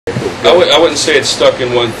I wouldn't say it's stuck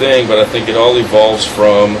in one thing, but I think it all evolves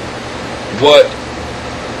from what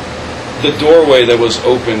the doorway that was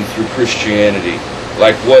opened through Christianity,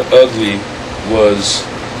 like what ugly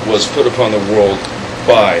was put upon the world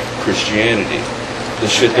by Christianity. The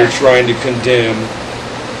shit they're trying to condemn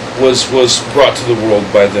was brought to the world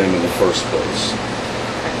by them in the first place.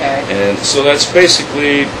 Okay. And so that's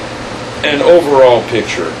basically an overall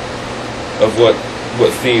picture of what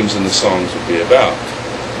themes in the songs would be about.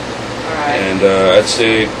 Alright. And I'd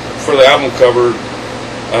say for the album cover,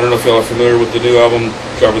 I don't know if y'all are familiar with the new album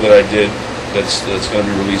cover that I did. That's going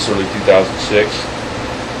to be released early 2006.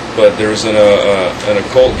 But there was an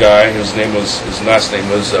occult guy. His last name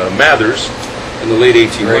was Mathers in the late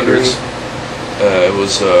 1800s. It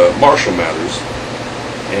was Marshall Mathers,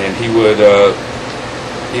 and he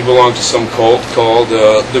belonged to some cult called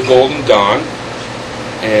the Golden Dawn,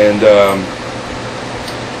 and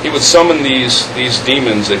he would summon these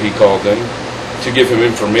demons, that he called them, to give him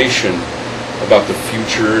information about the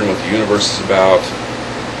future and what the universe is about.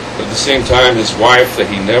 But at the same time, his wife, that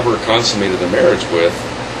he never consummated the marriage with,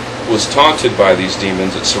 was taunted by these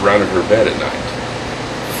demons that surrounded her bed at night.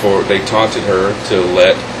 For they taunted her to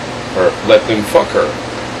let them fuck her,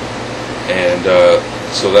 and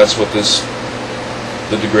so that's what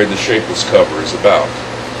the Degrade the Shapeless cover is about.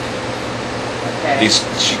 Okay.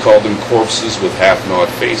 She called them corpses with half-gnawed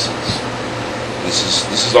faces. This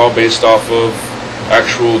is all based off of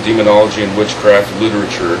actual demonology and witchcraft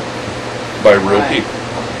literature by real people.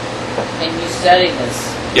 And you study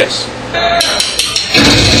this? Yes.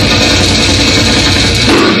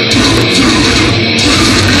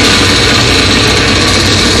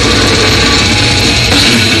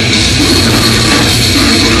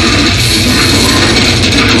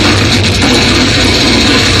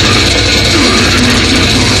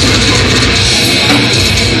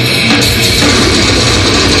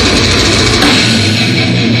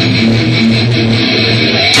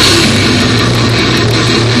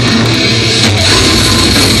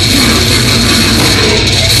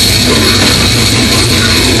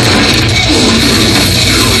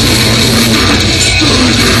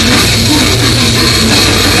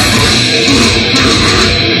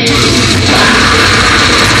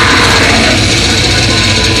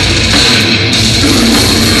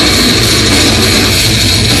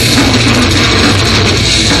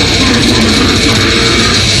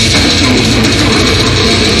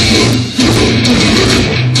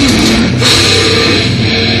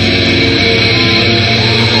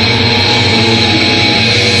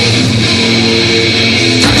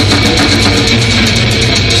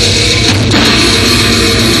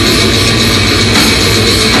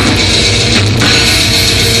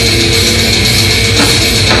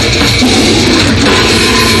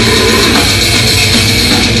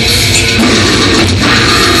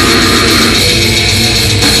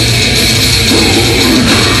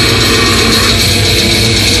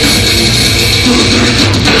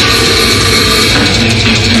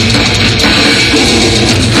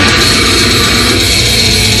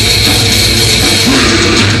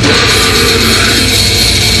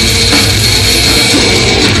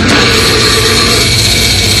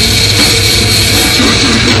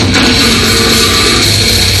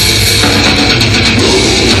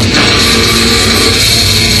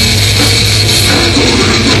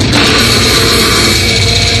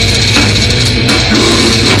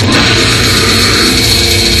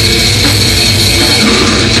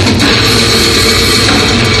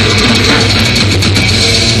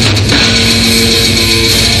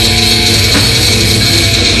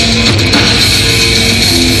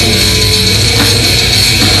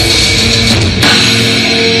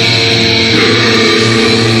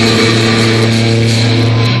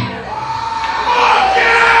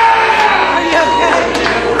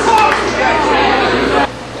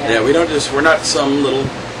 We're not some little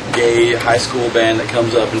gay high school band that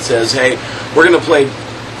comes up and says, hey, we're going to play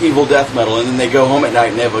evil death metal, and then they go home at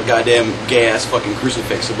night and they have a goddamn gay-ass fucking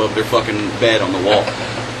crucifix above their fucking bed on the wall.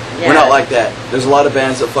 Yeah. We're not like that. There's a lot of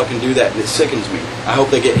bands that fucking do that, and it sickens me. I hope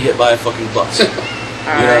they get hit by a fucking bus. You know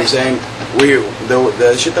what I'm saying?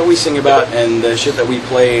 The shit that we sing about and the shit that we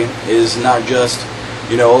play is not just,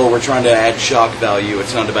 you know, oh, we're trying to add shock value.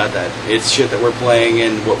 It's not about that. It's shit that we're playing,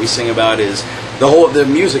 and what we sing about is the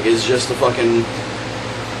music is just a fucking.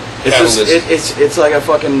 It's like a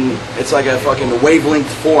fucking wavelength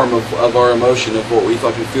form of our emotion of what we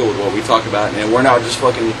fucking feel with what we talk about, and we're not just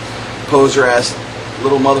fucking poser ass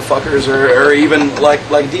little motherfuckers or even like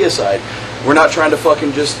Deicide. We're not trying to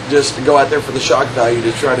fucking just go out there for the shock value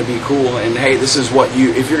to try to be cool and hey, this is what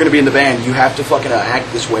if you're gonna be in the band, you have to fucking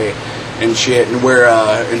act this way and shit and wear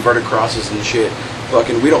inverted crosses and shit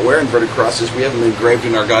we don't wear inverted crosses. We have them engraved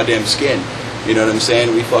in our goddamn skin. You know what I'm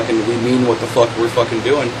saying? We mean what the fuck we're fucking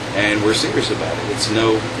doing, and we're serious about it. It's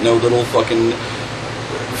no little fucking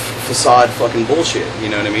facade fucking bullshit. You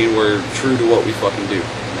know what I mean? We're true to what we fucking do,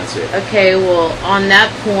 and that's it. Okay, well, on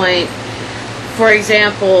that point, for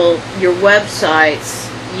example, your websites,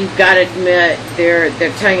 you've got to admit they're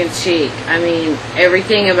tongue-in-cheek. I mean,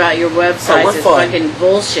 everything about your websites is fucking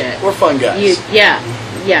bullshit. We're fun guys. Yeah,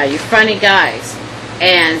 you're funny guys.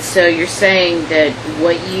 And so you're saying that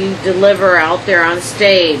what you deliver out there on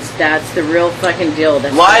stage, that's the real fucking deal.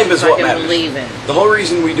 That's live what is what matters. Believe in. The whole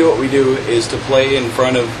reason we do what we do is to play in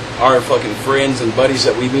front of our fucking friends and buddies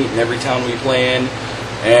that we meet in every town we play in,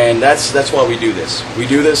 and that's why we do this. We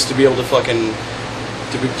do this to be able to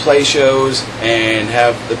play shows and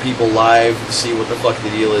have the people live to see what the fuck the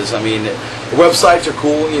deal is. I mean, the websites are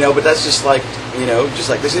cool, you know, but that's just like, you know, just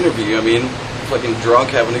like this interview. I mean, fucking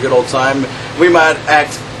drunk, having a good old time. We might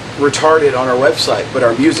act retarded on our website, but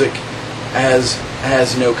our music has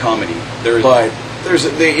no comedy. It's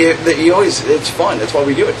fun. That's why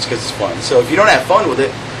we do it. It's because it's fun. So if you don't have fun with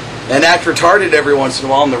it and act retarded every once in a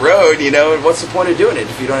while on the road, you know, what's the point of doing it?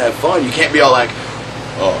 If you don't have fun, you can't be all like,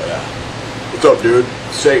 oh yeah, what's up, dude?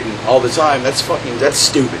 Satan all the time. That's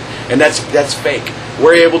stupid, and that's fake.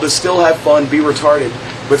 We're able to still have fun, be retarded,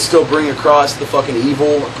 but still bring across the fucking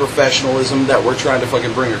evil professionalism that we're trying to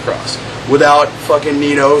fucking bring across, without fucking,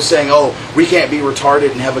 you know, saying, oh, we can't be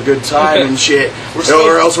retarded and have a good time and shit,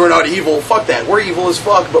 or else we're not evil. Fuck that. We're evil as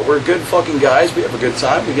fuck, but we're good fucking guys. We have a good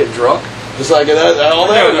time. We get drunk, just like all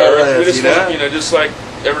that. We just want, you know, just like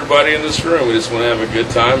everybody in this room, we just want to have a good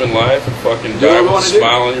time in life and fucking die with a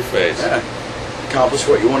smile on your face. Yeah. Accomplish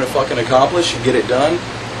what you want to fucking accomplish, get it done,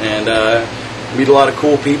 and meet a lot of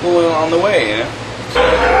cool people on the way, you know?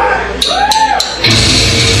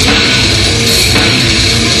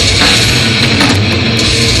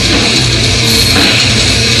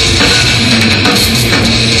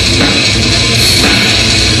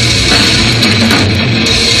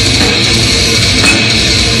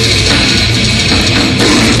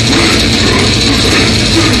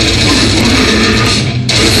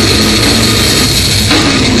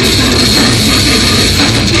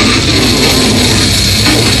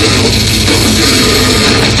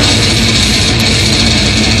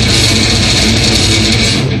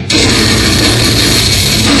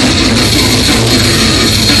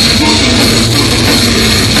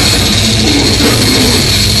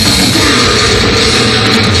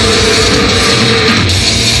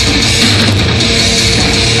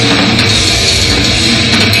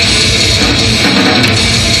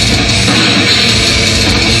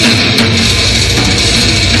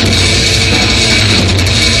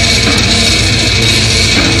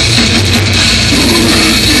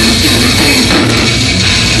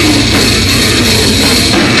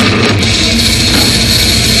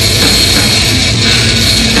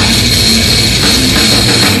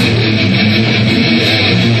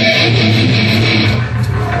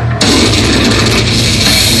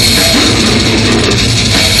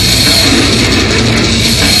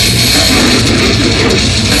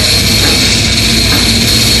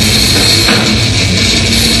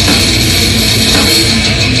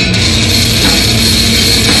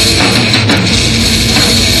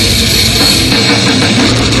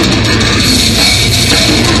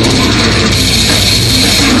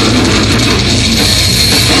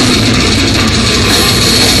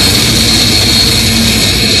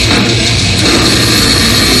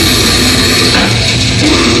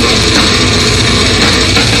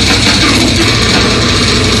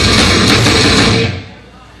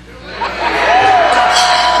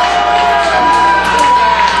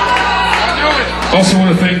 Also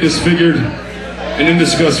want to thank Disfigured and In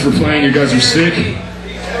Disgust for playing. You guys are sick.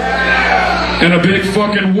 And a big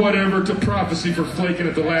fucking whatever to Prophecy for flaking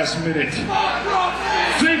at the last minute.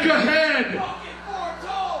 Think ahead!